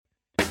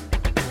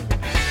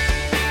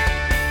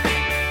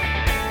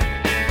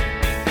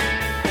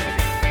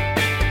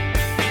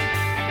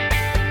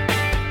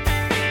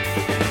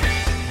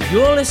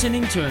You're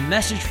listening to a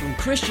message from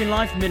Christian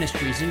Life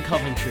Ministries in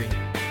Coventry,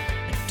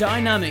 a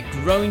dynamic,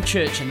 growing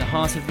church in the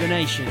heart of the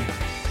nation.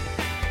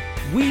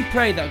 We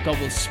pray that God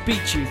will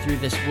speak to you through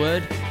this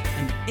word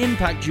and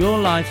impact your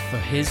life for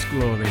His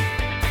glory.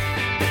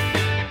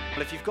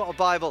 If you've got a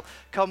Bible,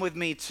 come with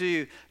me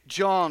to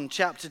John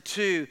chapter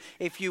 2,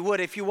 if you would.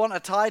 If you want a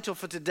title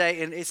for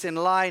today, and it's in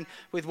line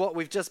with what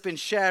we've just been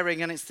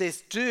sharing, and it's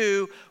this: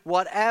 do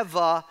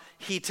whatever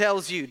He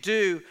tells you.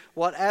 Do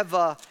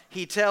whatever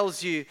He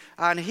tells you.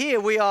 And here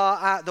we are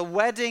at the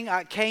wedding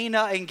at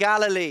Cana in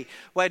Galilee,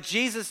 where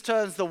Jesus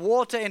turns the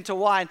water into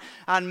wine,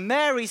 and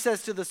Mary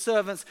says to the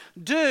servants,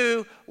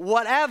 do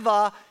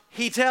whatever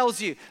He tells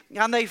you.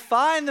 And they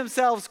find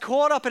themselves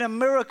caught up in a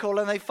miracle,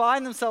 and they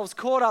find themselves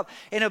caught up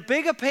in a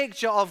bigger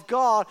picture of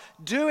God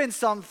doing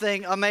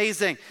something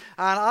amazing.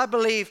 And I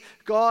believe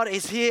God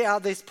is here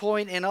at this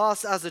point in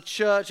us as a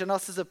church and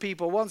us as a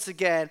people, once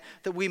again,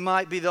 that we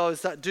might be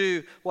those that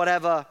do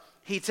whatever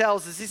He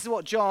tells us. This is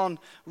what John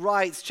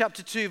writes,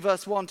 chapter 2,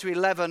 verse 1 to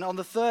 11. On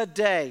the third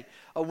day,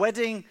 a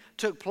wedding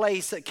took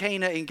place at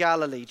Cana in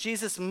Galilee.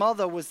 Jesus'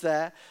 mother was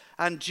there,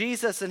 and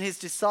Jesus and His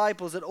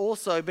disciples had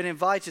also been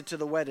invited to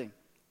the wedding.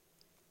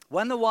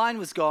 When the wine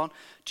was gone,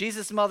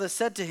 Jesus' mother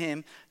said to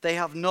Him, "They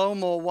have no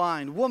more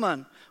wine."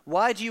 "Woman,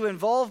 why do you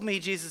involve me?"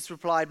 Jesus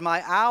replied,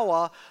 "My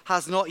hour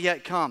has not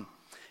yet come."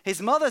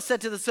 His mother said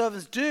to the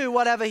servants, "Do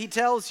whatever He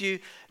tells you."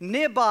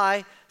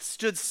 Nearby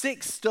stood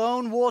 6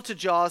 stone water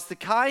jars, the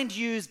kind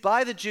used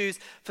by the Jews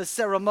for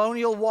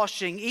ceremonial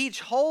washing,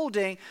 each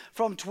holding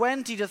from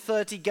 20 to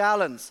 30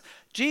 gallons.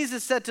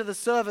 Jesus said to the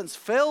servants,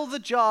 "Fill the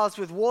jars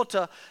with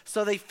water,"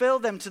 so they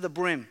filled them to the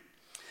brim.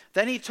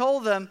 Then He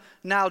told them,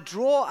 "Now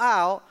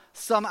draw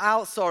some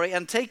out,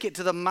 and take it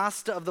to the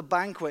master of the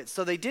banquet."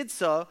 So they did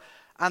so,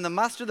 and the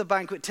master of the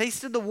banquet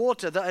tasted the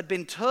water that had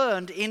been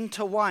turned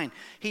into wine.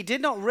 He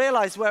did not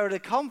realize where it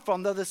had come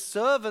from, though the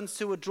servants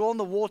who had drawn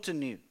the water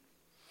knew.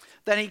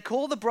 Then He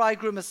called the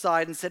bridegroom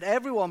aside and said,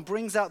 "Everyone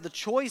brings out the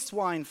choice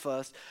wine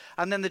first,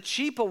 and then the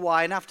cheaper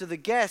wine after the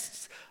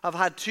guests have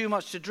had too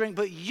much to drink.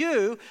 But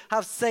you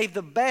have saved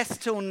the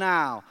best till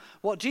now."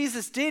 What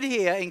Jesus did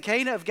here in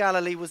Cana of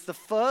Galilee was the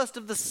first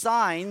of the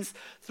signs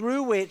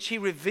through which He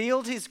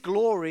revealed His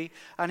glory,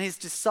 and His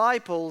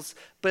disciples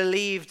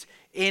believed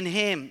in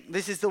Him.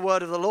 This is the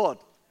word of the Lord.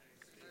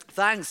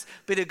 Thanks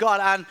be to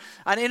God.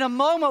 And in a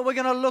moment, we're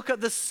going to look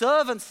at the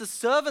servants. The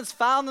servants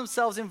found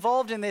themselves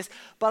involved in this.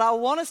 But I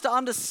want us to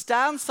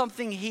understand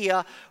something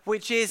here,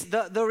 which is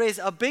that there is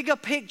a bigger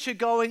picture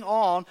going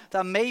on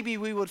than maybe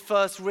we would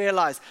first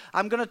realize.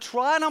 I'm going to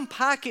try and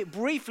unpack it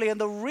briefly. And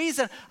the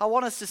reason I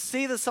want us to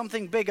see there's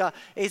something bigger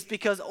is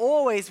because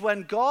always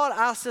when God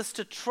asks us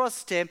to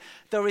trust Him,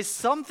 there is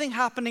something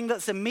happening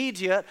that's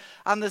immediate,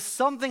 and there's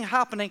something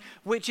happening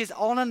which is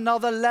on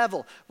another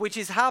level, which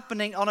is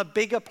happening on a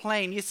bigger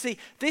plane. You see,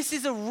 this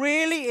is a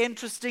really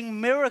interesting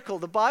miracle.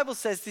 The Bible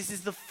says this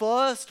is the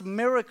first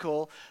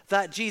miracle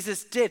that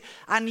Jesus did.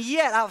 And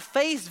yet, at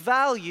face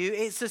value,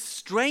 it's a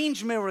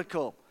strange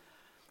miracle.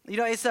 You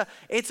know, it's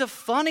a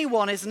funny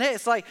one, isn't it?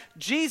 It's like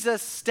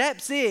Jesus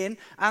steps in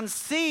and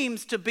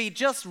seems to be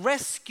just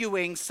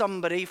rescuing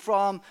somebody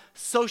from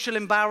social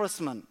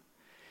embarrassment.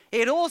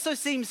 It also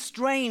seems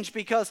strange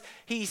because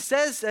He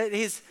says,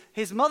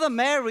 his mother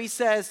Mary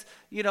says,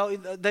 you know,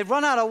 they've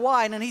run out of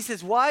wine, and He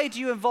says, "Why do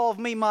you involve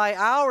me? My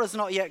hour has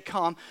not yet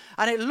come."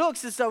 And it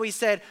looks as though He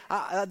said,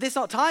 "This is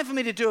not time for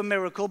me to do a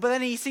miracle," but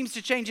then He seems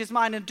to change His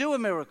mind and do a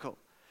miracle.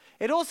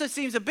 It also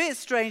seems a bit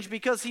strange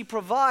because He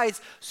provides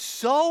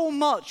so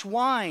much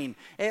wine.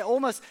 It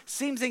almost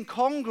seems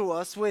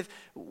incongruous with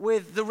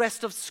the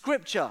rest of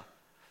Scripture.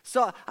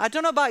 So I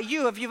don't know about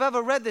you, if you've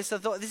ever read this, I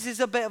thought this is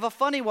a bit of a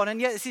funny one,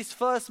 and yet it's His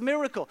first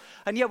miracle.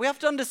 And yet we have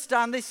to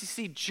understand this. You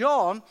see,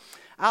 John,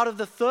 out of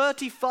the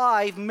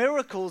 35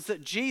 miracles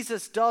that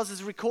Jesus does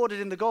as recorded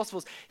in the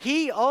Gospels,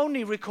 he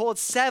only records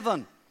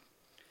 7.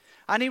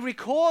 And He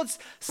records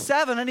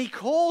 7, and He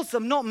calls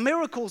them not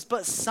miracles,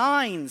 but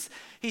signs.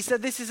 He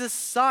said this is a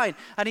sign.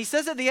 And He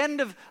says at the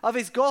end of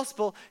His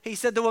gospel, He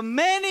said there were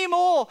many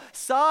more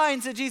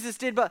signs that Jesus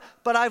did, but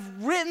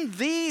I've written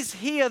these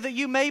here that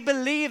you may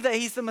believe that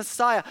He's the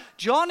Messiah.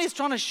 John is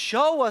trying to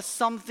show us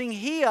something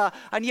here,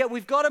 and yet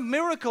we've got a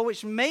miracle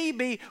which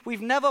maybe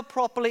we've never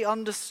properly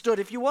understood.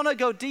 If you want to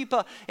go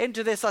deeper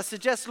into this, I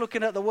suggest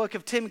looking at the work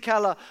of Tim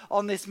Keller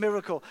on this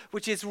miracle,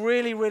 which is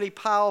really, really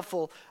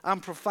powerful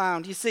and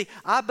profound. You see,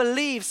 I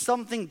believe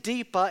something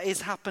deeper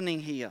is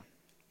happening here.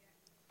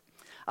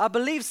 I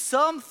believe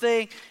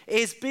something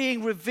is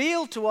being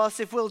revealed to us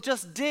if we'll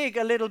just dig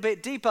a little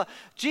bit deeper.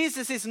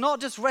 Jesus is not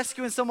just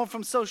rescuing someone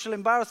from social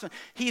embarrassment.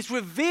 He's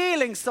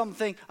revealing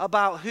something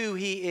about who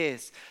He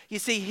is. You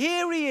see,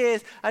 here He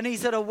is, and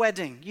He's at a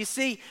wedding. You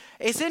see,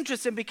 it's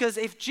interesting because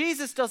if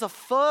Jesus does a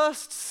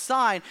first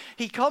sign,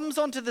 He comes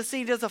onto the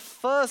scene, does a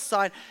first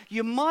sign,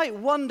 you might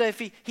wonder if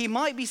he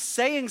might be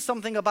saying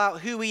something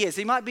about who He is.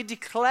 He might be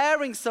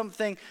declaring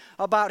something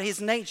about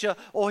His nature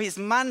or His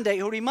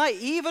mandate, or He might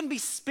even be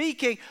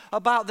speaking thinking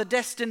about the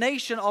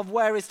destination of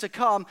where is to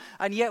come,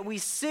 and yet we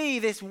see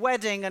this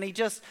wedding, and he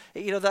just,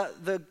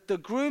 the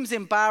groom's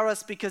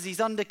embarrassed because he's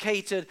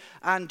undercatered,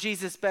 and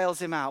Jesus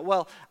bails him out.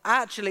 Well,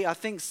 actually, I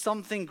think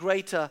something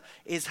greater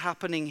is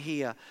happening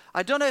here.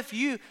 I don't know if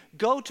you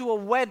go to a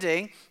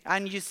wedding,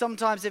 and you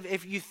sometimes,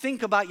 if you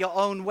think about your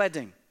own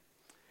wedding,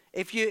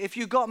 if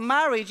you got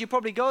married, you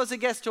probably go as a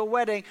guest to a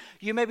wedding,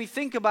 you maybe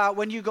think about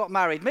when you got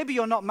married. Maybe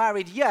you're not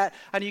married yet,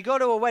 and you go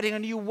to a wedding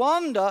and you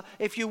wonder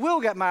if you will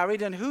get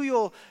married and who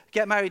you'll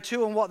get married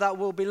to and what that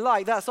will be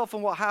like. That's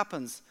often what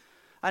happens.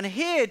 And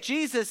here,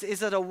 Jesus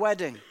is at a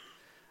wedding,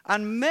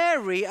 and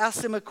Mary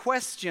asks him a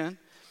question,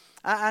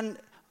 and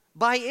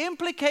by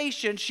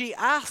implication, she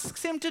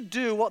asks him to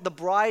do what the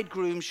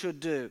bridegroom should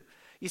do.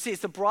 You see,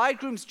 it's the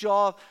bridegroom's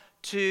job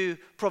to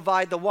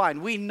provide the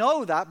wine. We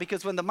know that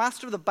because when the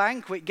master of the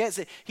banquet gets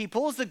it, he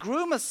pulls the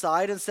groom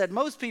aside and said,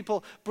 most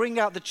people bring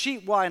out the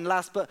cheap wine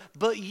last,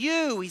 but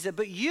you, he said,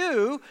 but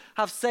you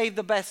have saved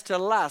the best to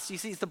last. You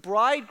see, it's the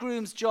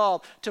bridegroom's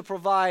job to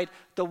provide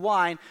the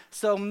wine.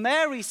 So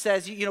Mary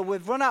says,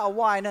 we've run out of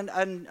wine,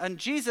 and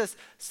Jesus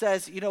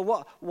says, you know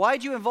what, why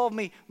do you involve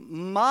me?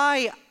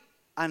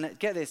 And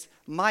get this,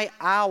 my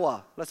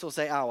hour, let's all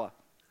say hour.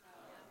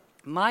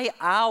 My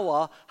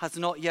hour has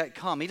not yet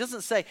come. He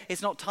doesn't say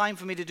it's not time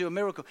for me to do a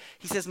miracle.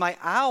 He says my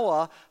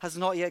hour has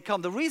not yet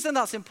come. The reason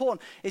that's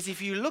important is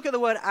if you look at the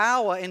word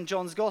hour in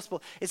John's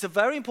gospel, it's a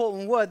very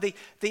important word.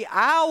 The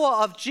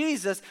hour of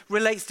Jesus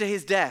relates to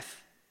his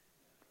death.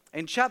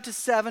 In chapter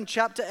 7,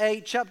 chapter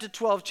 8, chapter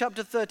 12,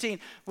 chapter 13,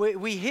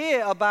 we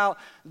hear about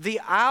the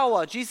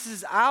hour,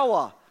 Jesus'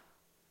 hour.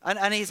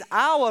 And his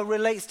hour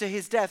relates to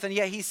his death. And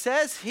yet he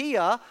says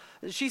here,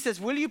 she says,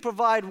 will you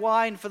provide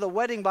wine for the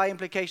wedding by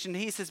implication?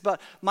 He says,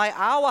 but my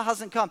hour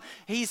hasn't come.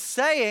 He's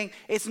saying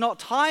it's not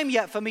time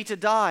yet for me to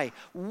die.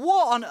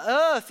 What on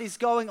earth is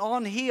going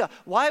on here?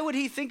 Why would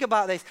he think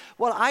about this?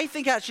 Well, I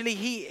think actually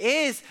he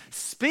is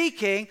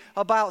speaking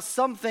about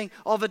something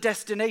of a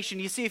destination.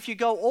 You see, if you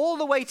go all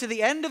the way to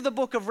the end of the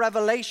book of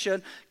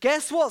Revelation,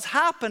 guess what's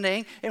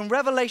happening in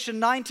Revelation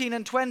 19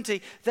 and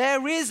 20?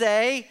 There is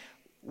a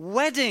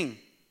wedding.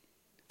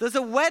 There's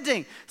a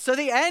wedding. So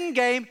the end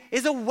game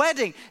is a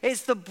wedding.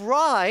 It's the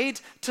bride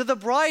to the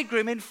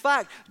bridegroom. In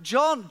fact,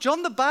 John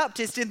the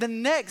Baptist, in the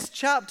next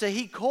chapter,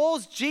 he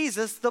calls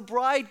Jesus the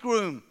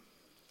bridegroom.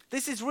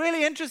 This is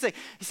really interesting.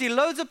 You see,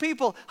 loads of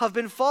people have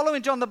been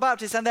following John the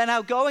Baptist, and they're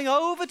now going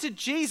over to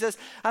Jesus,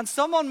 and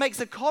someone makes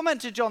a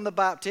comment to John the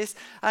Baptist,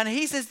 and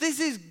he says,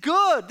 this is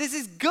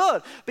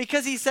good,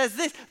 because he says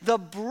this, the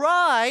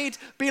bride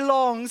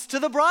belongs to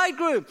the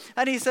bridegroom.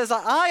 And he says,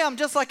 I am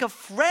just like a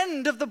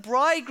friend of the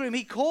bridegroom.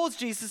 He calls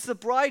Jesus the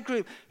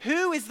bridegroom.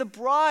 Who is the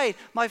bride?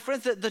 My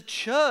friends, the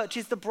church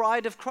is the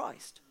bride of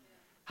Christ.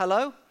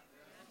 Hello?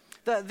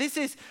 That this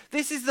is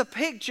the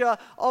picture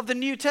of the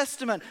New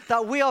Testament,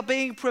 that we are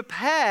being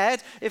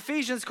prepared.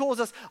 Ephesians calls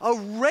us a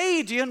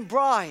radiant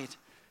bride.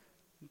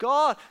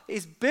 God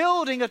is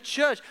building a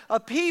church, a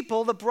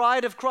people, the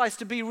bride of Christ,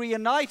 to be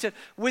reunited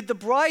with the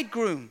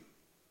bridegroom.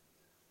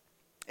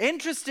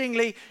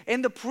 Interestingly,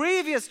 in the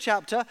previous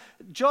chapter,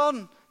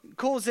 John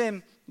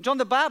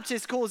the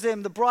Baptist calls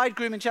him the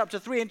bridegroom in chapter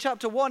 3. In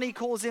chapter 1, he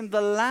calls him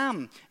the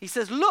Lamb. He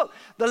says, look,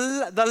 the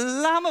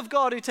Lamb of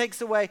God who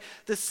takes away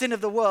the sin of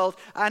the world.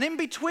 And in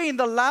between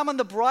the Lamb and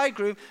the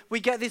bridegroom, we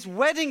get this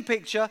wedding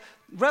picture.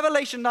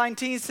 Revelation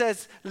 19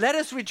 says, let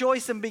us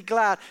rejoice and be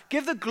glad.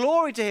 Give the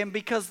glory to him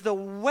because the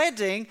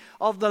wedding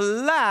of the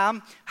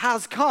Lamb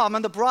has come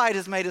and the bride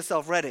has made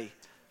herself ready.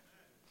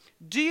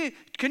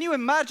 Can you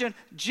imagine?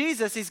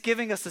 Jesus is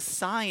giving us a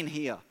sign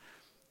here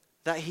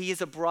that he is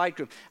a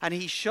bridegroom. And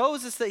he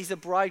shows us that he's a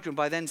bridegroom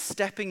by then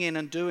stepping in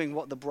and doing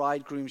what the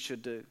bridegroom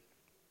should do.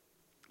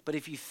 But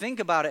if you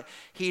think about it,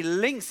 he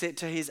links it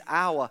to his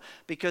hour,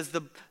 because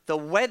the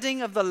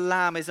wedding of the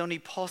Lamb is only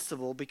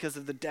possible because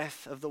of the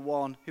death of the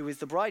one who is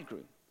the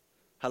bridegroom.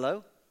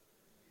 Hello?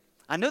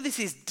 I know this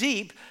is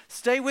deep,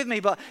 stay with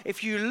me, but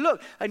if you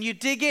look and you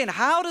dig in,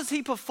 how does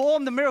he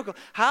perform the miracle?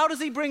 How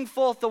does he bring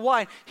forth the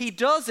wine? He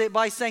does it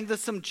by saying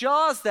there's some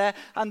jars there,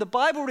 and the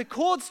Bible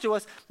records to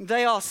us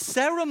they are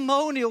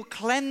ceremonial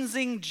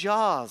cleansing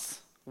jars.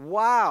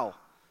 Wow.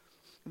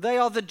 They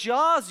are the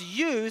jars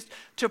used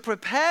to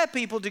prepare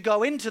people to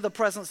go into the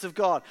presence of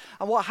God.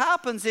 And what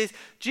happens is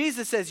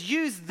Jesus says,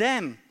 use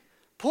them.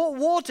 Put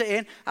water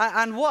in,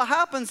 and what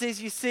happens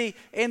is, you see,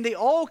 in the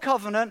old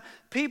covenant,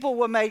 people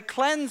were made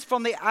cleansed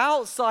from the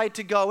outside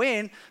to go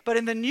in, but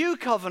in the new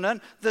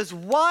covenant, there's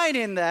wine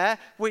in there,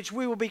 which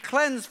we will be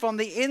cleansed from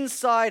the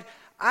inside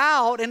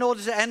out in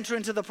order to enter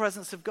into the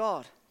presence of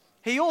God.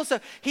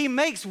 He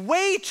makes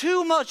way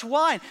too much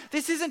wine.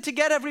 This isn't to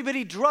get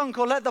everybody drunk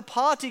or let the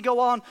party go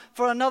on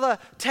for another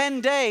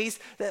 10 days.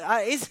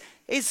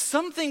 Is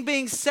something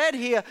being said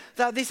here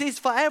that this is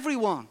for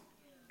everyone?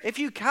 If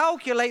you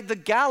calculate the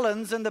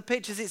gallons and the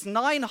pitchers, it's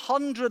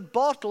 900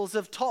 bottles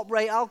of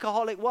top-rate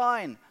alcoholic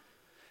wine.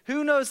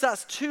 Who knows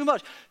that's too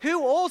much?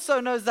 Who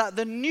also knows that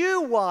the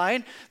new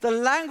wine, the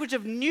language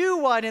of new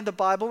wine in the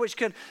Bible, which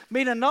can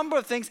mean a number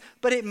of things,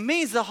 but it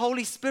means the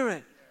Holy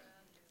Spirit.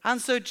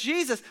 And so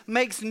Jesus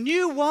makes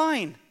new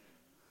wine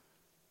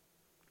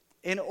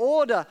in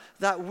order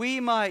that we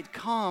might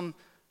come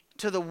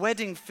to the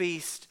wedding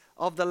feast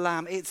of the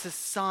Lamb. It's a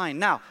sign.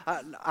 Now,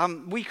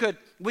 we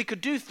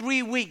could do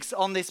 3 weeks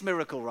on this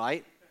miracle,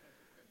 right?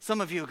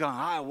 Some of you are going,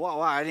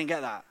 wow, I didn't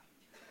get that.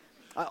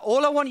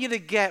 All I want you to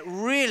get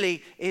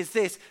really is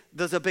this.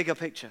 There's a bigger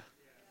picture.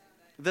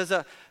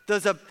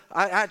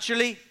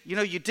 Actually,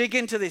 you dig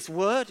into this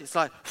word. It's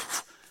like,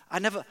 I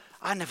never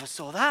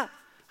saw that.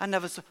 I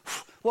never saw.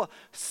 Well,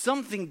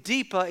 something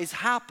deeper is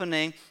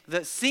happening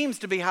that seems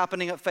to be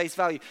happening at face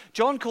value.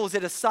 John calls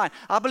it a sign.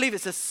 I believe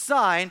it's a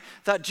sign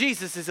that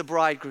Jesus is a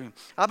bridegroom.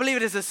 I believe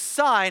it is a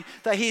sign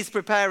that he's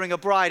preparing a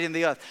bride in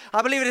the earth.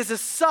 I believe it is a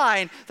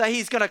sign that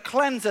he's going to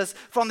cleanse us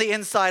from the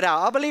inside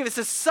out. I believe it's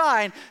a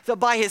sign that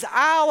by his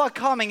hour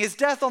coming, his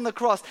death on the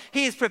cross,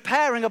 he is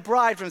preparing a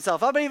bride for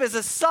himself. I believe it's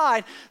a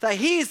sign that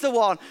he's the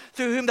one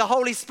through whom the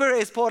Holy Spirit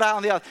is poured out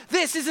on the earth.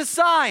 This is a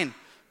sign.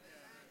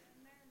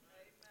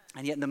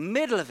 And yet in the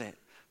middle of it,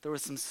 there are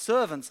some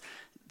servants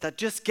that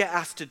just get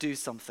asked to do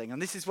something.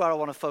 And this is where I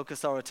want to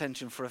focus our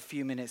attention for a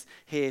few minutes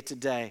here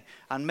today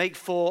and make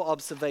 4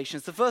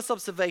 observations. The first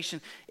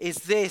observation is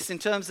this in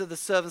terms of the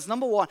servants.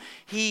 Number 1,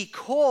 he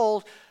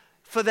called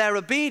for their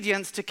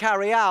obedience to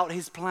carry out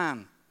his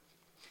plan.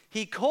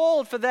 He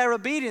called for their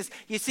obedience.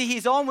 You see,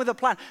 he's on with a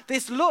plan.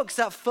 This looks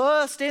at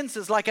first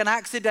instance like an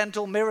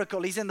accidental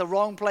miracle. He's in the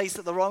wrong place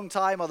at the wrong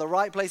time or the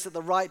right place at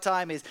the right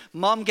time. His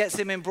mom gets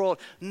him embroiled.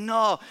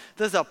 No,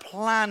 there's a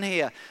plan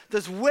here.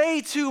 There's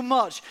way too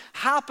much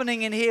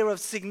happening in here of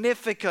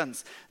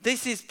significance.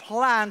 This is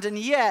planned, and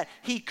yet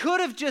he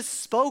could have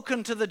just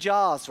spoken to the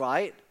jars,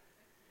 right?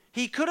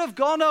 He could have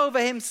gone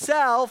over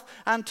himself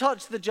and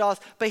touched the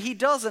jars, but he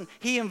doesn't.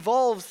 He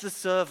involves the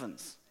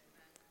servants.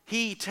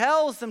 He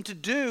tells them to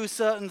do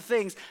certain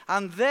things,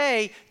 and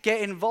they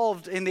get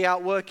involved in the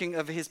outworking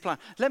of his plan.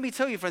 Let me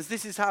tell you, friends,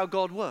 this is how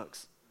God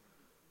works.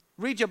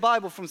 Read your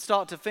Bible from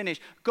start to finish.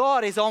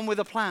 God is on with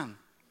a plan.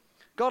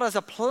 God has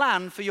a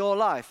plan for your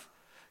life.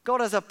 God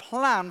has a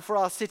plan for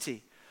our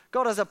city.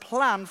 God has a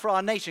plan for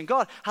our nation.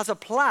 God has a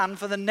plan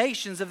for the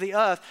nations of the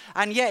earth,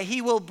 and yet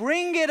he will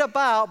bring it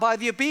about by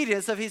the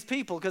obedience of his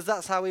people, because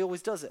that's how he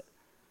always does it.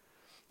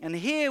 And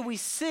here we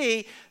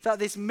see that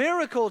this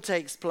miracle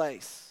takes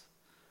place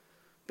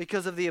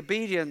because of the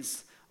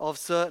obedience of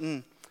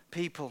certain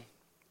people.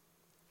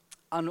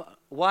 And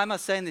why am I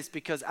saying this?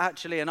 Because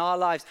actually in our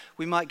lives,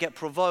 we might get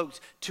provoked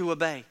to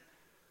obey.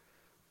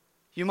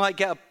 You might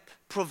get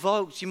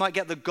provoked, you might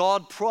get the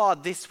God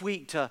prod this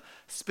week to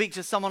speak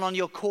to someone on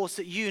your course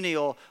at uni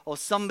or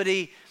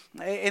somebody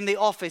in the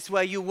office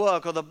where you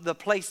work or the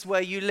place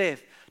where you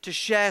live, to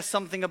share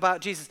something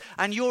about Jesus.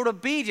 And your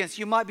obedience,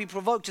 you might be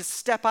provoked to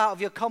step out of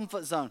your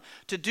comfort zone,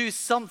 to do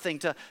something,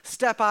 to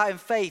step out in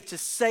faith, to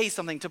say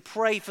something, to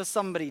pray for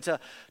somebody, to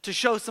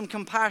show some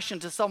compassion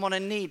to someone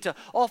in need, to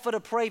offer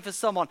to pray for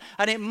someone.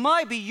 And it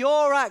might be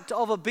your act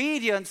of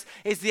obedience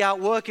is the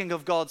outworking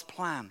of God's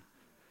plan,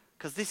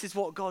 because this is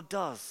what God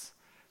does.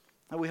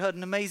 And we heard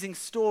an amazing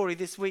story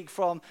this week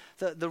from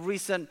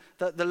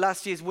the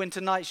last year's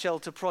Winter Night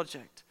Shelter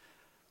project.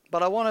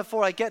 But I want to,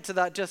 before I get to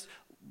that, just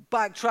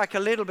backtrack a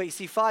little bit. You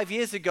see, 5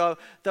 years ago,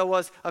 there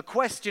was a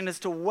question as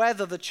to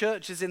whether the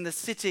churches in the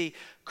city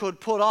could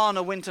put on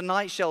a winter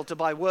night shelter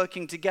by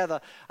working together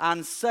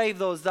and save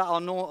those that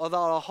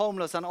are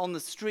homeless and on the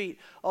street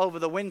over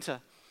the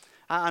winter.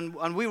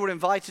 And we were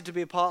invited to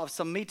be a part of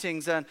some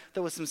meetings, and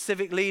there were some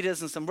civic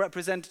leaders and some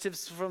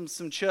representatives from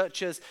some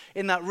churches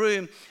in that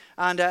room.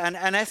 And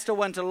Esther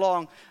went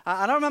along.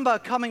 And I remember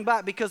coming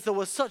back because there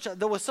was such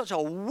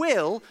a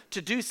will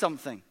to do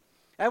something.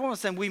 Everyone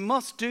was saying, we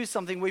must do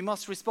something, we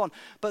must respond.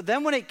 But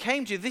then when it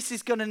came to, this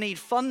is going to need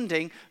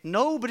funding,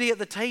 nobody at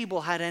the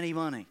table had any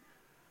money.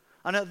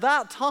 And at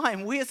that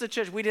time, we as a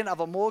church, we didn't have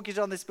a mortgage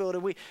on this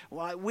building.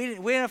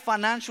 We're in a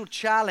financial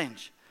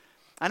challenge.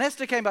 And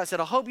Esther came back and said,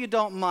 I hope you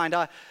don't mind.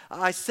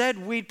 I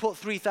said we'd put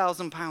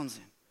 £3,000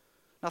 in.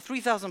 Now,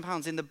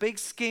 £3,000 in the big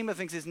scheme of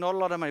things is not a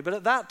lot of money. But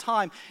at that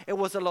time, it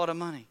was a lot of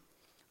money.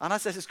 And I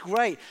said, it's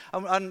great.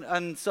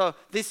 And so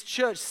this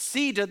church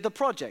seeded the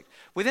project.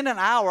 Within an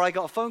hour, I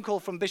got a phone call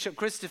from Bishop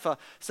Christopher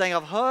saying,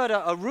 I've heard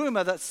a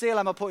rumor that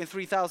CLM are putting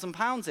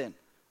 £3,000 in.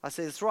 I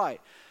said, that's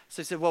right.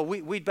 So he said, well,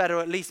 we'd better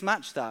at least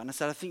match that. And I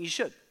said, I think you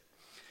should.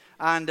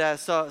 And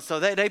so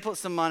they put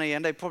some money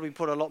in. They probably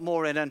put a lot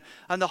more in.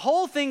 And the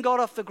whole thing got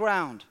off the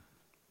ground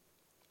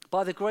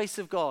by the grace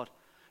of God.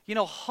 You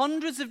know,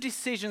 hundreds of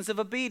decisions of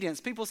obedience.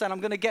 People saying, I'm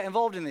going to get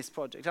involved in this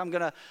project. I'm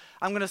going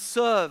to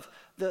serve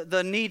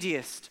the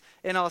neediest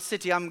in our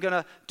city. I'm going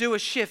to do a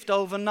shift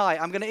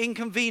overnight. I'm going to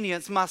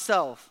inconvenience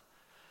myself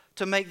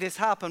to make this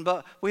happen.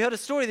 But we heard a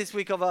story this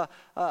week of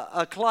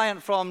a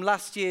client from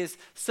last year's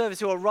service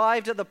who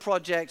arrived at the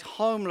project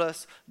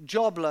homeless,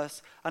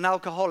 jobless, and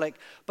alcoholic.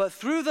 But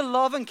through the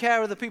love and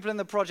care of the people in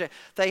the project,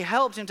 they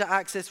helped him to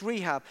access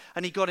rehab,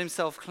 and he got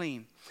himself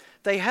clean.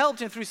 They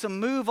helped him through some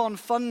move-on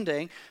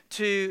funding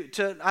to,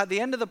 at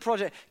the end of the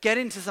project, get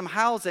into some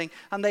housing.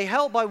 And they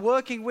helped by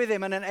working with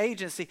him and an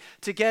agency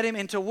to get him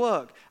into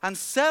work. And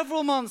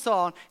several months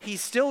on,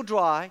 he's still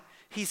dry,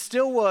 he's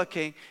still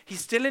working,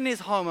 he's still in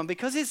his home, and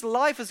because his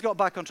life has got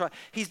back on track,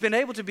 he's been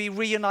able to be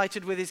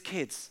reunited with his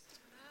kids.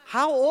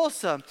 How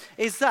awesome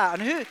is that?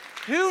 And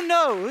who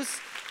knows?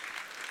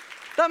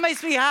 That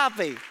makes me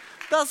happy.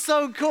 That's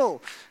so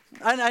cool.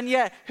 And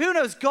yet, who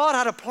knows? God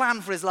had a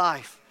plan for his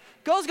life.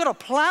 God's got a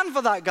plan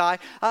for that guy,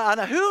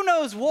 and who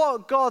knows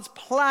what God's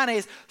plan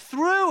is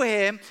through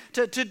him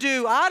to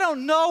do. I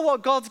don't know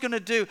what God's going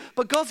to do,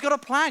 but God's got a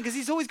plan because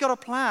he's always got a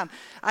plan.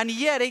 And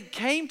yet it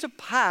came to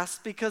pass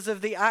because of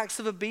the acts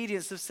of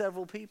obedience of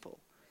several people.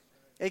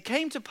 It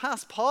came to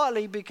pass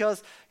partly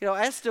because,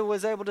 Esther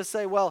was able to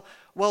say, well,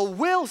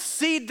 we'll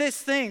seed this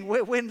thing.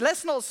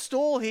 Let's not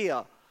stall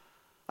here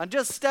and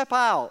just step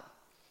out.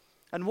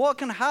 And what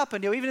can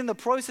happen, even in the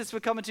process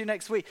we're coming to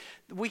next week,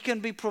 we can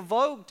be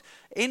provoked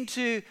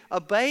into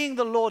obeying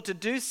the Lord to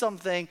do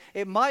something.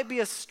 It might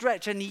be a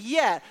stretch, and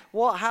yet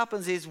what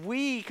happens is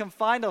we can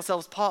find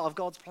ourselves part of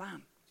God's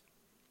plan,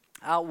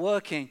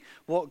 outworking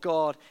what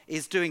God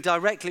is doing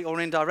directly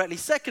or indirectly.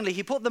 Secondly,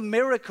 he put the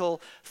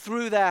miracle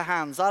through their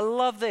hands. I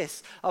love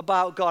this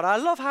about God. I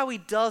love how he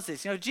does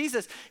this.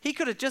 Jesus, he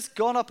could have just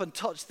gone up and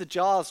touched the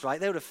jars, right?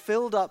 They would have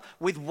filled up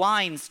with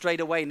wine straight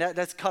away.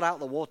 Let's cut out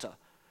the water.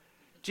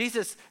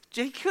 Jesus,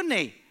 couldn't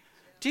he?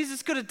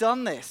 Jesus could have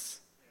done this.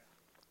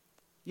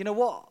 You know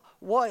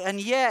what? And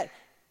yet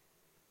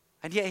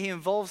he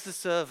involves the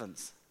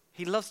servants.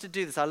 He loves to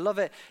do this. I love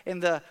it in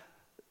the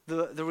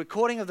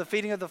recording of the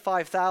feeding of the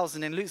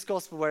 5,000 in Luke's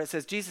gospel, where it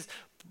says Jesus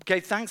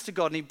gave thanks to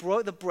God and he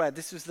broke the bread.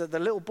 This was the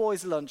little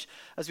boy's lunch,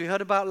 as we heard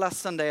about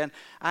last Sunday.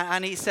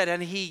 And he said,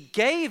 and he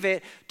gave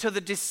it to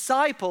the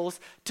disciples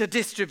to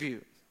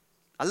distribute.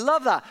 I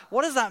love that.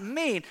 What does that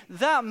mean?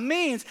 That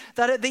means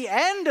that at the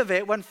end of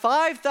it, when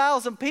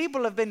 5,000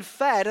 people have been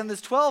fed and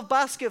there's 12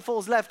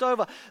 basketfuls left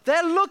over,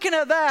 they're looking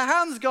at their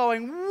hands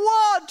going,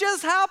 what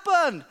just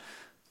happened?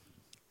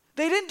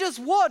 They didn't just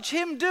watch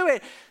him do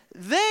it.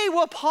 They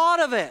were part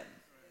of it.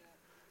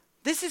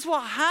 This is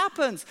what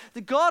happens.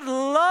 God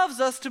loves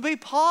us to be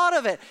part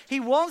of it. He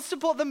wants to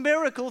put the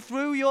miracle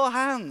through your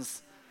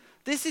hands.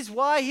 This is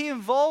why he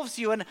involves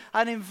you.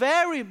 And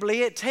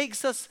invariably, it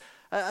takes us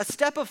a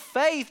step of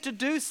faith to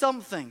do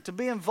something, to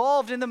be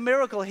involved in the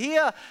miracle.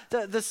 Here,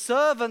 the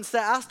servants,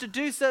 they're asked to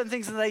do certain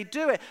things and they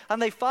do it, and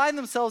they find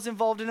themselves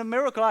involved in a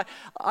miracle.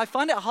 I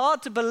find it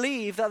hard to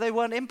believe that they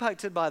weren't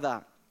impacted by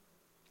that.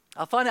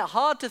 I find it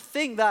hard to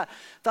think that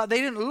they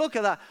didn't look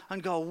at that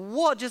and go,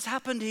 what just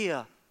happened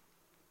here?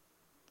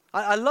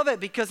 I love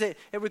it because it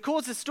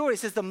records the story.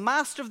 It says the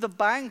master of the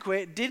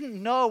banquet didn't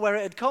know where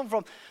it had come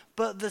from,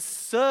 but the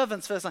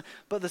servants,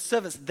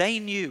 they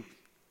knew.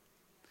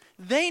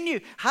 They knew.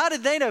 How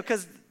did they know?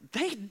 Because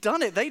they'd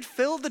done it. They'd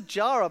filled the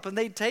jar up and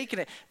they'd taken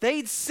it.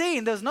 They'd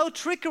seen. There's no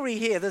trickery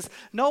here. There's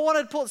no one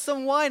had put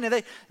some wine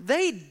in.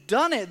 They'd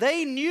done it.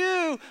 They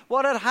knew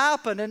what had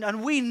happened.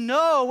 And we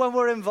know when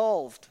we're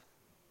involved.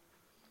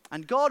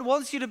 And God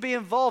wants you to be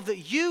involved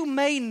that you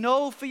may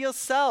know for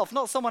yourself,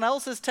 not someone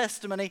else's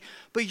testimony,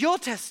 but your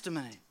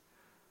testimony.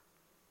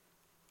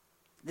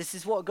 This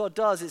is what God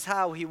does. It's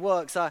how he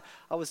works. I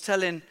was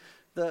telling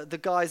the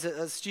guys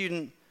at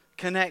Student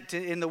Connect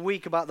in the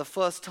week about the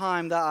first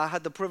time that I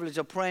had the privilege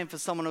of praying for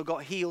someone who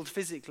got healed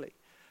physically.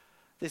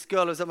 This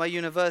girl was at my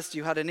university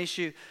who had an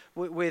issue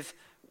with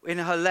in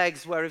her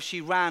legs where if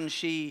she ran,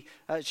 she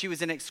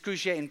was in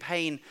excruciating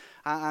pain.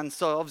 And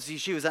so obviously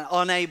she was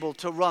unable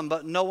to run,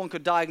 but no one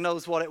could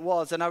diagnose what it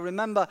was. And I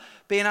remember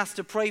being asked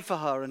to pray for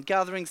her and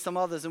gathering some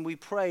others, and we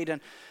prayed. And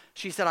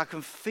she said, I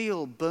can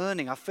feel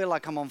burning. I feel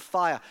like I'm on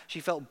fire. She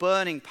felt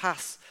burning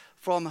pass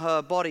from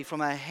her body, from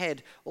her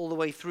head, all the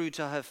way through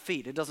to her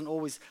feet. It doesn't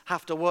always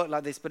have to work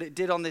like this, but it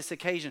did on this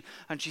occasion.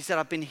 And she said,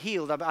 I've been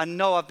healed. I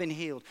know I've been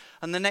healed.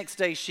 And the next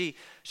day, she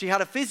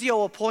had a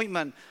physio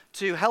appointment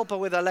to help her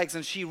with her legs.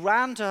 And she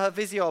ran to her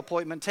physio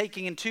appointment,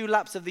 taking in 2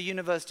 laps of the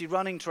university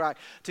running track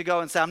to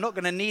go and say, I'm not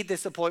going to need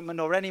this appointment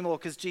or anymore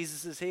because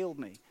Jesus has healed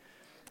me.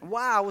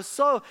 Wow,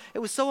 it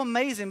was so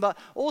amazing, but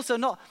also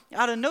not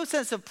out of no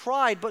sense of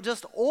pride, but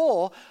just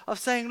awe of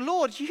saying,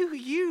 Lord, you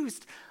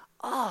used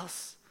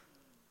us.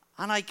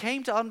 And I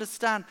came to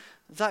understand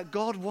that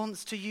God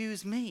wants to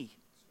use me.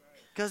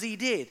 Because he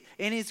did,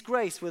 in his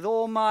grace, with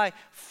all my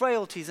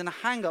frailties and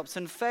hang-ups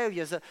and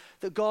failures,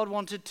 that God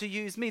wanted to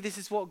use me. This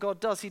is what God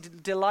does. He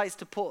delights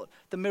to put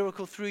the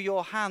miracle through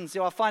your hands.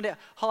 I find it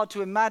hard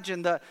to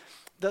imagine that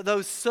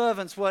those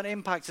servants weren't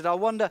impacted. I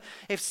wonder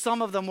if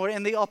some of them were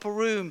in the upper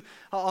room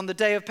on the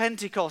day of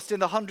Pentecost in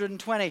the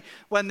 120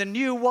 when the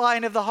new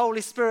wine of the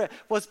Holy Spirit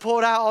was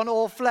poured out on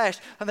all flesh,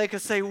 and they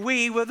could say,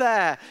 we were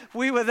there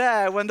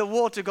when the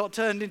water got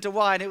turned into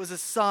wine. It was a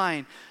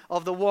sign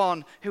of the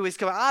one who is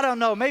coming. I don't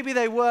know, maybe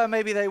they were,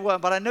 maybe they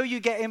weren't, but I know you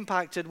get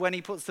impacted when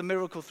he puts the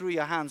miracle through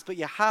your hands, but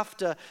you have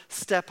to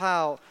step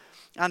out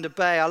and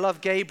obey. I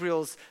love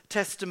Gabriel's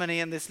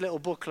testimony in this little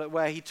booklet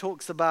where he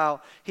talks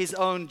about his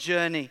own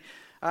journey.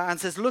 And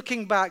says,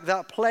 looking back,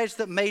 that pledge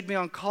that made me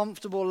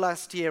uncomfortable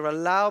last year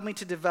allowed me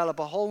to develop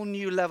a whole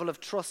new level of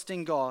trust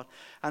in God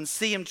and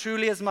see him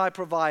truly as my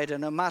provider,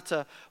 no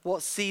matter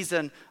what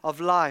season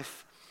of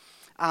life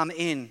I'm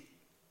in.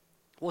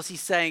 What's he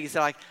saying? He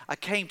said, I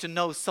came to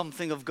know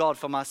something of God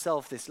for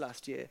myself this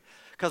last year.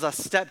 Because I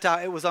stepped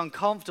out, it was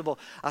uncomfortable.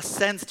 I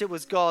sensed it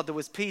was God. There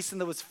was peace and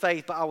there was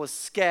faith, but I was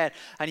scared.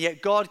 And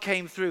yet God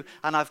came through,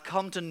 and I've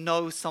come to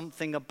know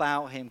something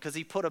about him because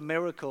he put a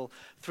miracle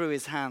through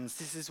his hands.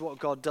 This is what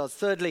God does.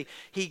 Thirdly,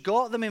 he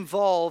got them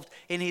involved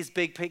in his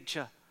big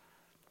picture.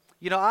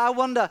 You know, I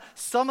wonder,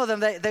 some of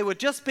them, they were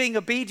just being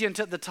obedient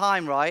at the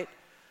time, right?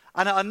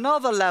 And at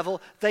another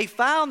level, they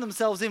found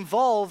themselves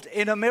involved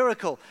in a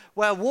miracle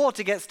where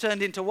water gets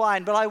turned into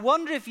wine. But I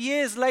wonder if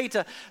years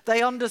later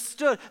they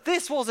understood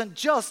this wasn't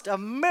just a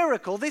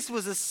miracle. This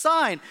was a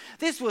sign.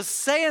 This was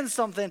saying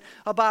something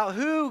about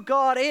who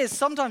God is.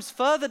 Sometimes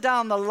further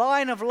down the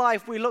line of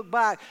life, we look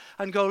back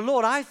and go,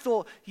 Lord, I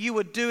thought you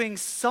were doing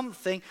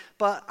something,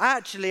 but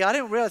actually I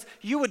didn't realize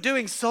you were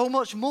doing so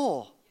much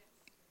more.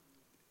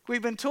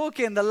 We've been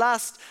talking the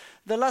last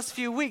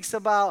few weeks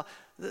about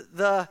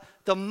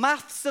the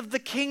maths of the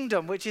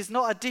kingdom, which is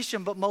not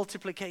addition but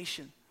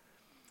multiplication.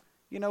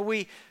 You know,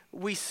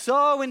 we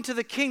sow into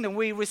the kingdom,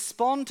 we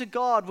respond to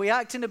God, we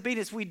act in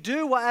obedience, we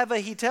do whatever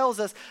he tells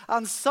us,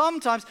 and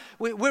sometimes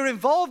we're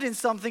involved in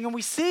something and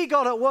we see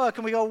God at work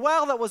and we go,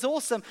 wow, that was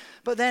awesome,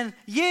 but then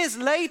years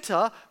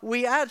later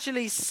we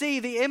actually see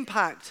the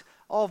impact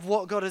of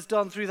what God has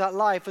done through that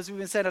life. As we've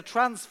been saying, a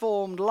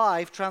transformed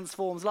life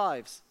transforms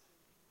lives.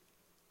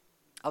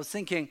 I was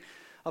thinking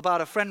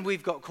about a friend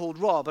we've got called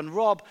Rob, and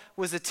Rob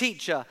was a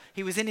teacher.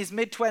 He was in his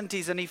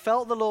mid-20s and he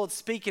felt the Lord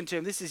speaking to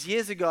him. This is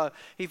years ago.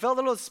 He felt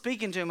the Lord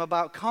speaking to him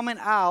about coming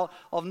out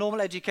of normal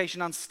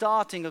education and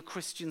starting a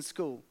Christian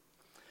school.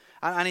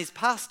 And his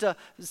pastor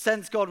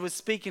sensed God was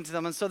speaking to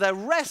them, and so they're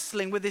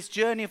wrestling with this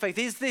journey of faith.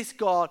 Is this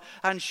God,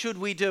 and should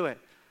we do it?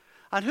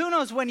 And who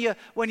knows, when you're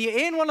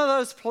in one of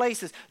those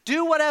places,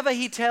 do whatever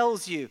he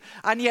tells you,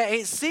 and yet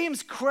it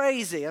seems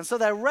crazy, and so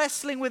they're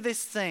wrestling with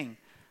this thing.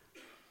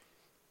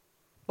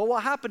 But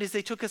what happened is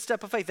they took a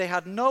step of faith. They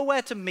had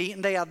nowhere to meet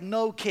and they had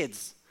no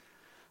kids.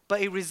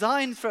 But he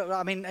resigned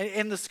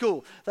in the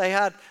school.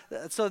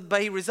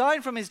 But he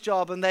resigned from his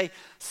job and they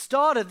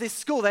started this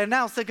school. They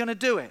announced they're going to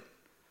do it.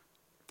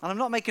 And I'm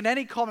not making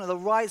any comment on the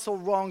rights or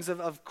wrongs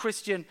of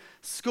Christian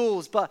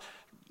schools. But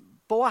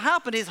what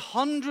happened is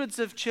hundreds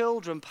of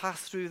children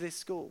passed through this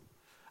school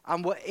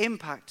and were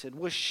impacted,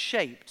 were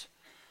shaped,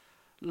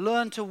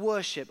 learned to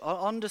worship,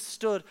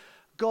 understood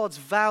God's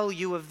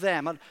value of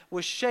them, and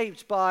were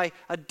shaped by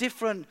a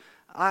different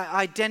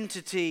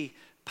identity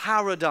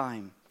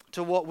paradigm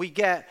to what we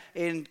get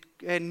in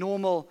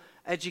normal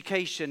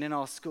education in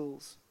our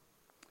schools.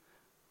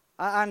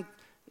 And,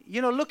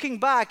 you know, looking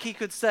back, he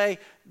could say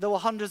there were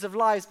hundreds of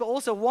lives, but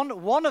also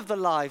one of the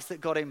lives that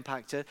got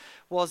impacted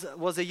was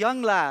a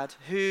young lad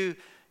who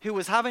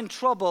was having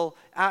trouble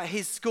at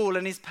his school,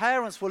 and his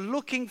parents were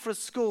looking for a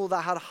school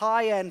that had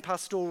high-end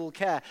pastoral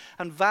care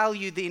and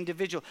valued the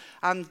individual.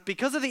 And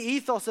because of the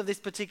ethos of this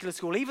particular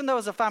school, even though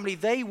as a family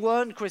they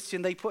weren't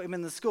Christian, they put him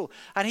in the school.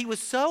 And he was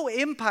so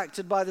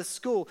impacted by the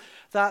school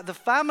that the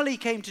family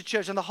came to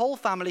church and the whole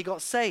family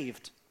got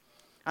saved.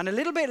 And a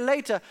little bit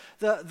later,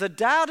 the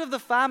dad of the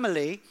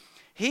family,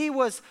 he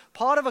was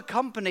part of a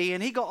company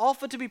and he got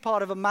offered to be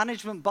part of a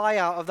management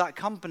buyout of that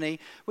company,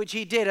 which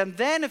he did. And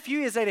then a few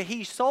years later,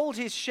 he sold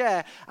his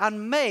share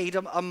and made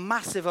a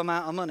massive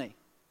amount of money.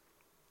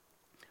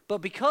 But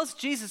because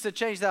Jesus had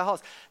changed their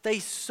hearts, they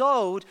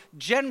sowed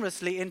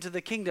generously into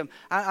the kingdom.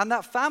 And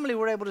that family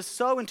were able to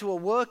sow into a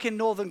work in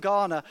northern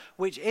Ghana,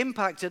 which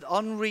impacted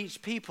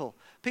unreached people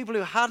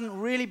who hadn't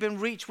really been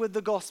reached with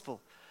the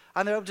gospel.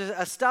 And they were able to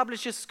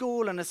establish a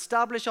school and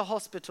establish a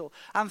hospital.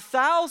 And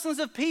thousands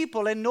of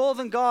people in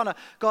northern Ghana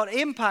got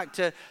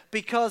impacted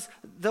because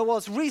there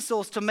was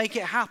resource to make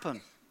it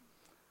happen.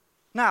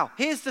 Now,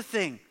 here's the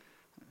thing.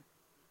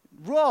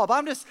 Rob,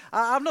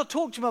 I've not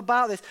talked to him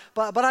about this,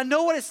 but I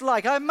know what it's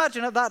like. I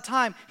imagine at that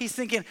time he's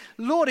thinking,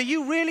 Lord, are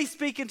you really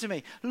speaking to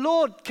me?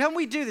 Lord, can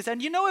we do this?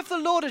 And you know, if the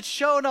Lord had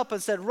shown up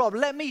and said, Rob,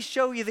 let me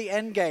show you the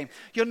end game.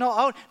 You're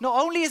not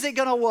only is it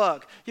going to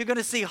work, you're going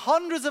to see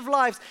hundreds of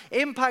lives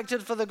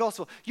impacted for the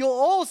gospel. You're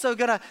also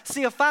going to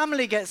see a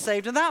family get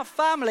saved, and that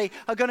family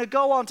are going to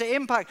go on to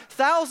impact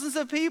thousands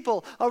of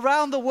people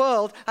around the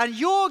world, and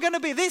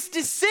this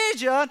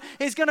decision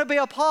is going to be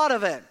a part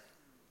of it.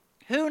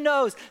 Who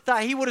knows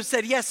that he would have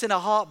said yes in a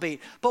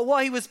heartbeat. But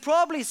what he was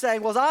probably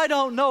saying was, I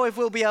don't know if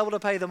we'll be able to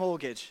pay the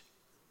mortgage.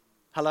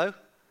 Hello?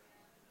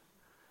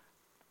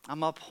 And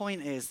my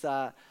point is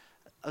that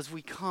as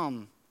we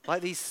come,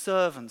 like these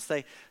servants,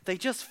 they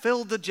just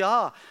filled the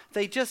jar.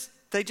 They just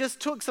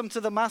took some to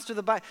the master of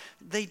the back.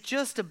 They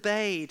just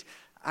obeyed.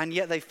 And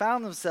yet they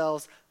found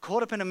themselves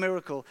caught up in a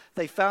miracle.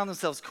 They found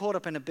themselves caught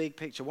up in a big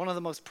picture. One of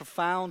the most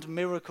profound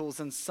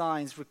miracles and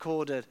signs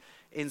recorded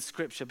in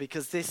Scripture,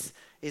 because this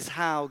is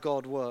how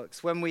God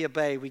works. When we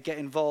obey, we get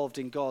involved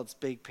in God's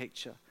big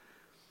picture.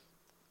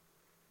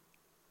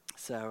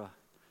 Sarah.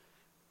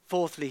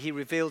 Fourthly, he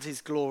revealed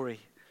his glory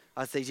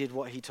as they did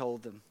what he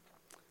told them.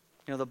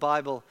 You know, the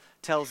Bible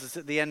tells us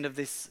at the end of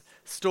this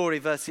story,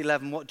 verse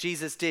 11, what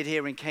Jesus did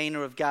here in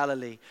Cana of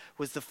Galilee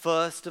was the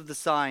first of the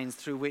signs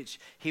through which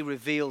he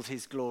revealed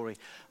his glory.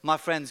 My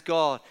friends,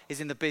 God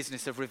is in the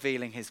business of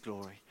revealing his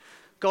glory.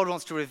 God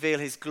wants to reveal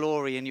his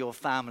glory in your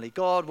family.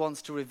 God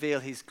wants to reveal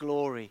his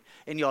glory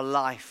in your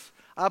life.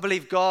 I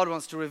believe God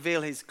wants to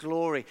reveal his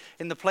glory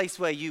in the place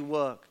where you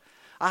work.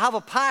 I have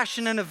a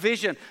passion and a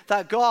vision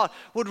that God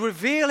would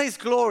reveal his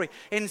glory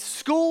in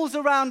schools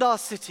around our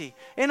city,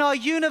 in our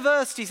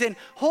universities, in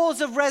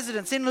halls of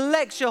residence, in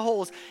lecture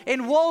halls,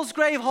 in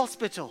Walsgrave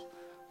Hospital,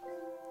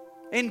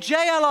 in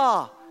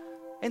JLR,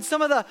 in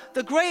some of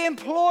the great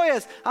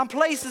employers and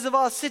places of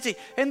our city,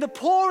 in the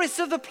poorest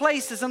of the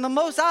places and the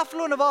most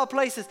affluent of our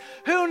places.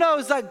 Who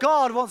knows that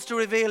God wants to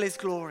reveal his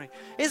glory?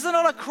 Is there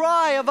not a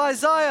cry of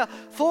Isaiah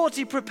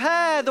 40,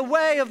 prepare the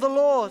way of the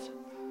Lord?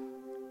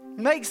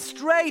 Make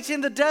straight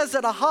in the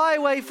desert a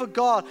highway for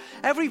God.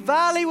 Every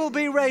valley will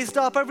be raised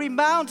up, every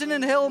mountain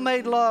and hill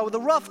made low. The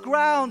rough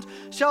ground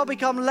shall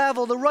become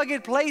level, the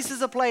rugged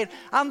places are plain,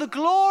 and the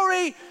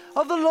glory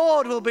of the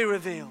Lord will be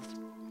revealed.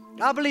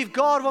 I believe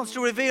God wants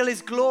to reveal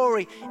his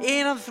glory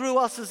in and through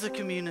us as a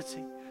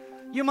community.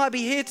 You might be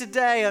here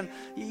today and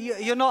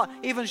you're not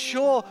even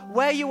sure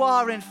where you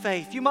are in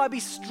faith. You might be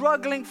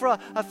struggling for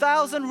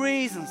 1,000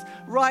 reasons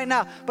right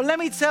now. But let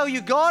me tell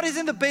you, God is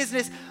in the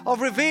business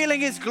of revealing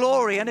his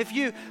glory. And if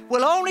you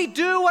will only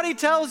do what he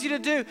tells you to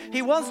do,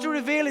 he wants to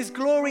reveal his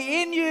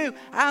glory in you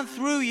and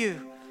through you.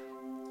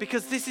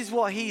 Because this is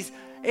what he's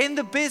in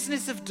the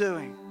business of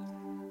doing.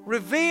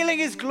 Revealing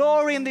his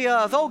glory in the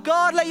earth. Oh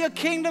God, let your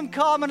kingdom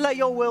come and let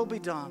your will be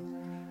done.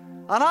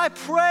 And I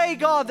pray,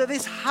 God, that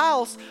this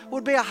house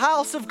would be a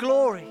house of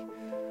glory.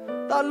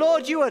 That,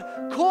 Lord, you would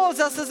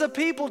cause us as a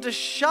people to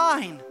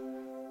shine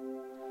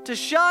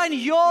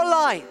your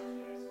light.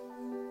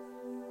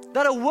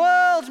 That a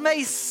world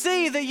may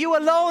see that you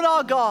alone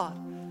are God.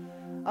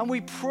 And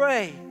we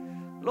pray,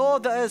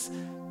 Lord, that as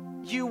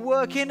you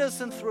work in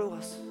us and through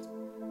us,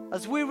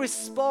 as we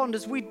respond,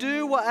 as we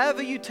do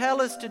whatever you tell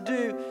us to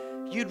do,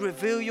 you'd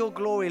reveal your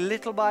glory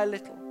little by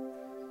little.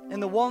 In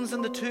the ones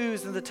and the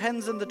twos and the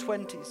tens and the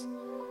 20s.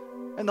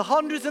 And the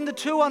hundreds and the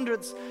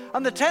 200s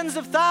and the tens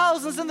of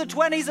thousands and the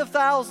 20s of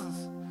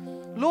thousands.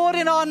 Lord,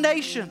 in our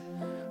nation,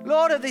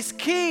 Lord, at this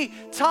key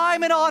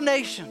time in our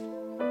nation,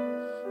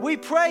 we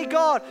pray,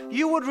 God,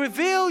 you would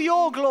reveal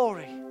your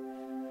glory.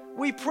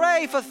 We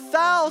pray for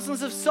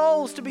thousands of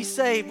souls to be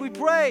saved. We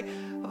pray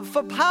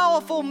for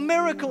powerful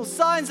miracles,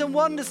 signs and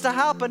wonders to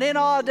happen in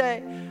our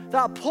day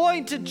that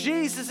point to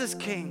Jesus as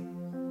King.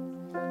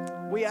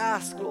 We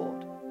ask,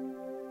 Lord,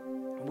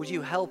 would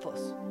you help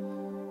us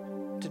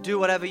to do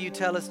whatever you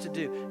tell us to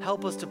do?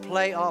 Help us to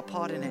play our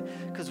part in it,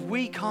 because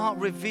we can't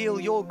reveal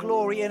your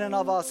glory in and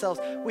of ourselves.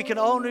 We can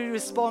only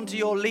respond to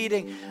your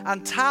leading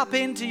and tap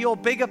into your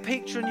bigger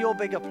picture and your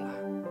bigger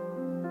plan.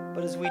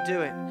 But as we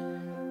do it,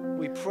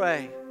 we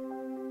pray,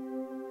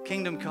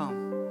 kingdom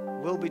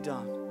come, will be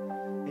done.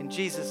 In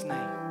Jesus'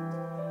 name,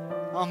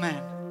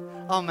 amen.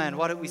 Amen.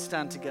 Why don't we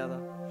stand together?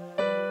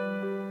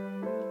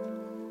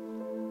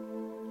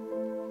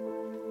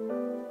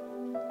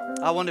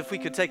 I wonder if we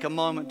could take a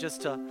moment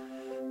just to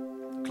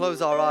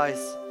close our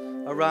eyes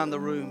around the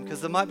room, because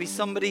there might be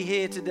somebody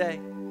here today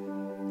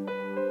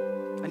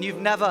and you've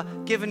never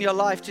given your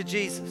life to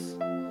Jesus.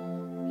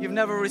 You've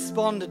never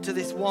responded to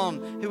this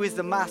one who is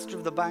the master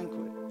of the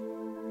banquet.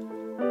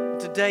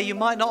 Today you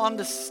might not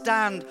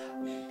understand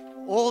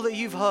all that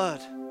you've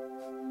heard.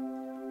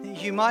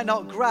 You might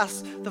not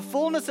grasp the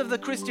fullness of the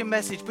Christian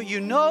message, but you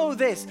know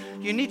this: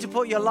 you need to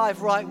put your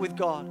life right with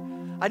God.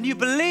 And you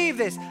believe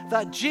this,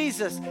 that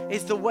Jesus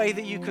is the way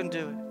that you can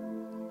do it.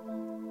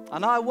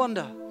 And I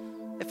wonder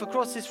if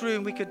across this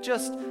room we could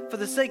just, for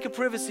the sake of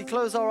privacy,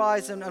 close our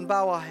eyes and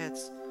bow our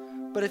heads.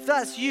 But if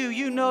that's you,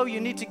 you know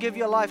you need to give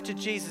your life to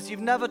Jesus. You've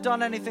never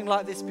done anything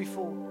like this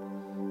before.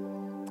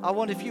 I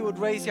wonder if you would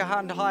raise your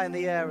hand high in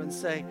the air and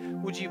say,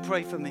 would you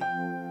pray for me?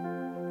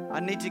 I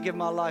need to give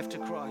my life to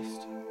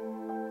Christ.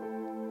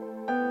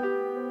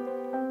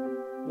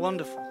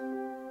 Wonderful.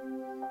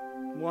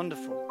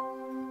 Wonderful.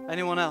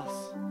 Anyone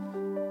else?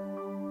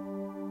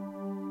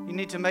 You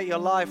need to make your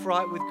life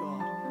right with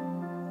God.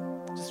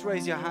 Just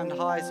raise your hand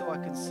high so I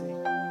can see.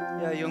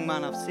 Yeah, young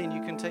man, I've seen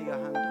you. Can take your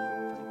hand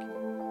down. Thank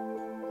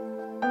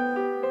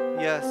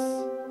you. Yes,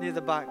 near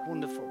the back.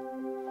 Wonderful.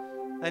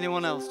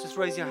 Anyone else? Just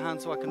raise your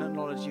hand so I can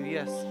acknowledge you.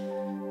 Yes,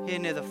 here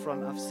near the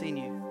front. I've seen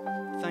you.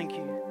 Thank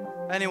you.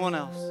 Anyone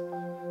else?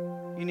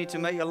 You need to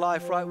make your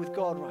life right with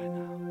God right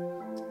now.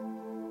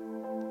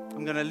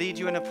 I'm going to lead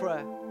you in a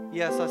prayer.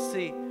 Yes, I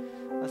see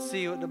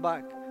you at the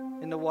back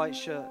in the white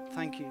shirt.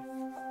 Thank you.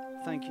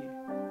 Thank you.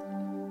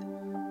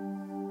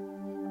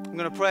 I'm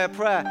going to pray a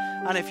prayer.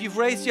 And if you've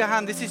raised your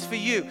hand, this is for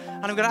you.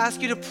 And I'm going to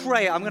ask you to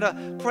pray. I'm going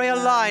to pray a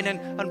line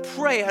and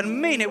pray and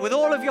mean it with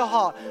all of your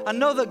heart. And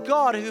know that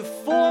God, who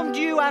formed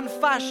you and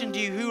fashioned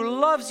you, who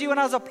loves you and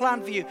has a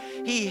plan for you,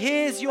 he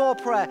hears your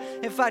prayer.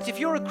 In fact, if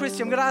you're a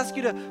Christian, I'm going to ask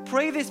you to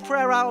pray this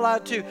prayer out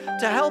loud too,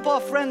 to help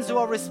our friends who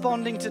are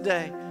responding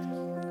today.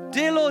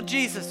 Dear Lord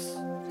Jesus,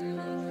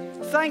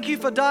 thank you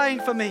for dying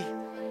for me.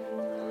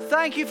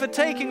 Thank you for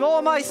taking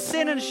all my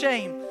sin and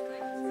shame.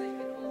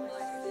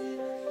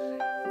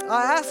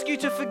 I ask you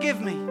to forgive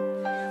me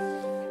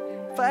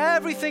for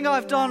everything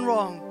I've done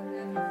wrong,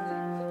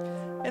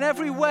 in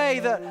every way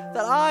that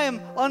I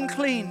am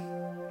unclean.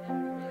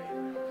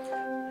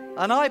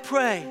 And I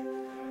pray,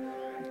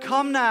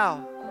 come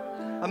now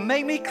and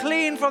make me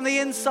clean from the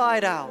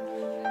inside out.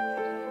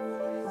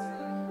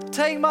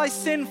 Take my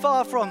sin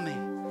far from me.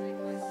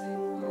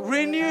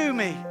 Renew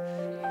me.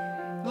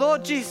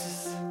 Lord Jesus,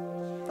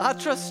 I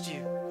trust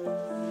you.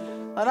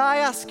 And I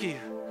ask you,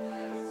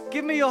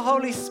 give me your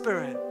Holy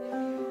Spirit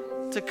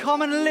to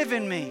come and live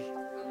in me,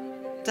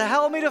 to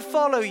help me to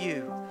follow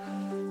you.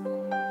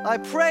 I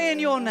pray in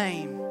your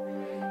name.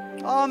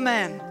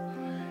 Amen.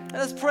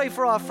 Let's pray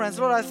for our friends.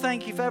 Lord, I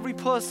thank you for every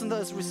person that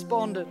has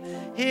responded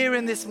here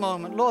in this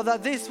moment. Lord,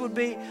 that this would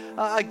be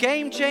a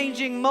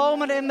game-changing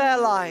moment in their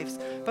lives,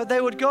 but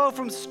they would go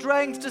from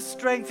strength to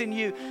strength in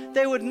you.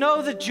 They would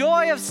know the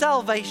joy of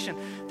salvation.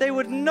 They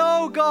would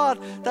know, God,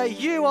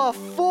 that you are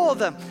for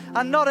them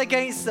and not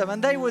against them.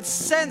 And they would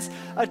sense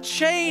a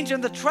change in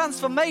the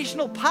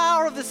transformational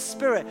power of the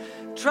Spirit,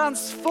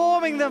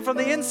 transforming them from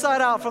the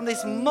inside out from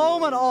this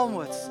moment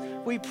onwards.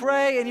 We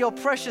pray in your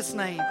precious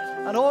name.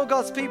 And all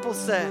God's people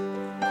said,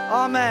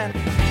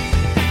 Amen.